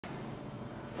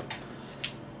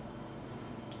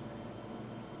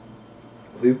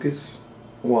Lucas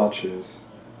watches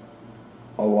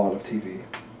a lot of TV.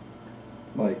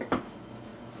 Like,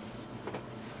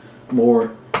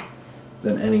 more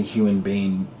than any human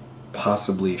being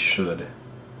possibly should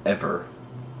ever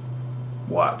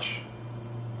watch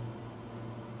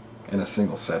in a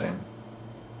single setting.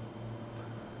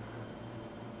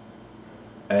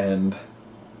 And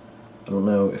I don't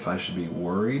know if I should be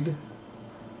worried.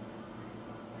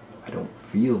 I don't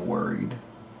feel worried.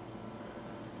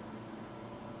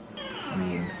 I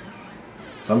mean,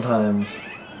 sometimes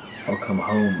I'll come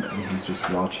home and he's just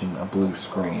watching a blue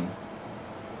screen.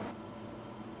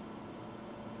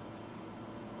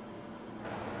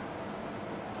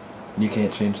 You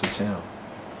can't change the channel.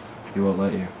 He won't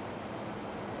let you.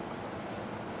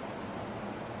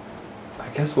 I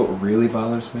guess what really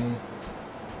bothers me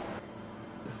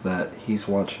is that he's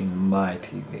watching my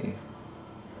TV.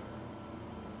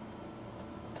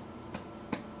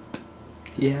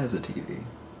 He has a TV.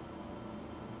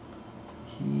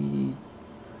 He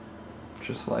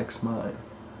just likes mine.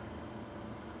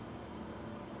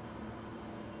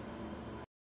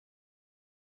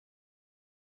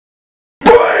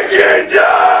 Break it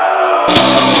down!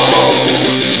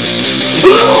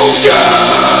 Lucas!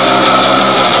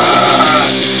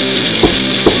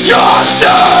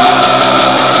 Justin!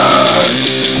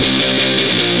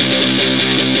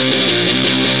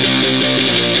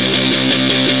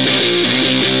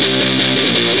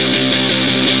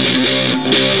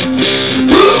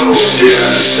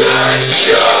 Lucas and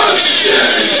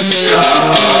Justin! Go!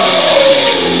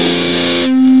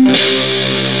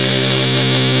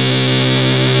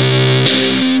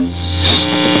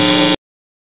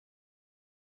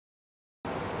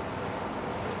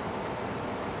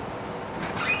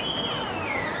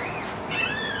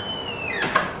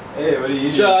 Hey, what are you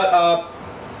doing? Shut up!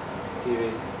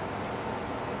 TV.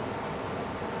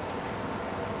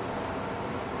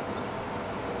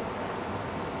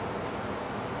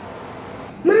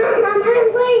 Mom, I'm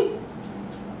hungry!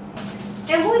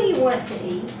 And what do you want to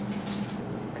eat?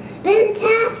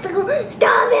 Fantastical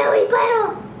strawberry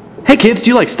butter! Hey kids, do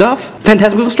you like stuff?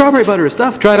 Fantastical strawberry butter is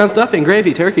stuff. Dried on stuffing,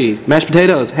 gravy, turkey, mashed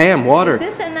potatoes, ham, water. Is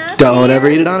this enough? Don't ever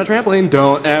eat it on a trampoline.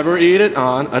 Don't ever eat it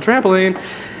on a trampoline.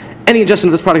 Any ingestion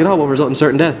of this product at all will result in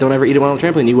certain death. Don't ever eat it while on a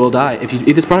trampoline. You will die. If you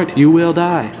eat this product, you will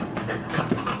die.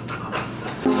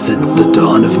 Since the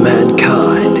dawn of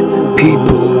mankind,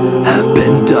 people have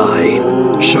been dying.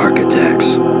 Shark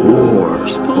attacks,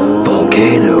 wars,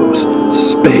 volcanoes,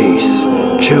 space,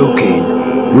 choking,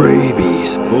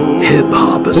 rabies,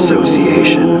 hip-hop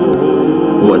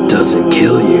association. What doesn't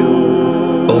kill you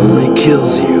only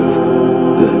kills you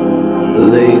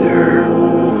later. A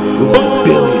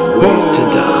billion ways to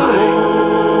die.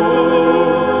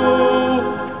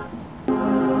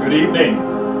 Good evening.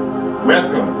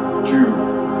 Welcome to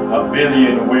A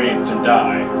Billion Ways to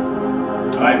Die.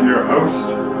 I'm your host,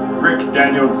 Rick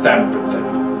Daniel Sanfordson.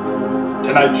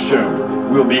 Tonight's show,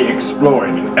 we'll be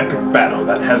exploring an epic battle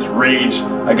that has raged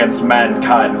against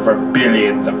mankind for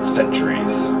billions of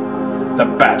centuries. The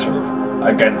battle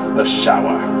against the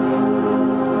shower.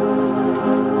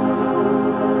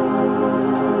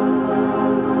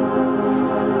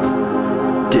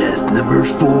 Death number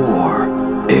 4.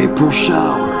 April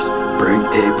showers bring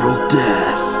April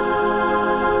deaths.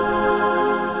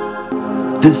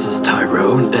 This is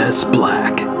Tyrone S.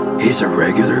 Black. He's a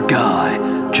regular guy,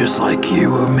 just like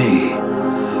you or me.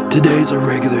 Today's a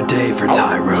regular day for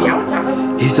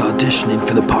Tyrone. He's auditioning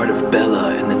for the part of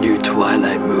Bella in the new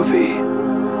Twilight movie.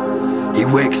 He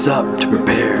wakes up to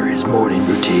prepare his morning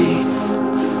routine.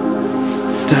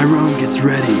 Tyrone gets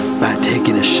ready by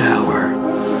taking a shower.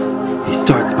 He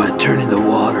starts by turning the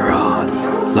water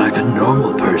on, like a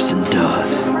normal person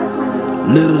does.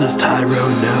 Little does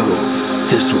Tyrone know,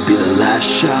 this will be the last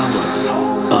shower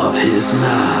of his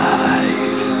night.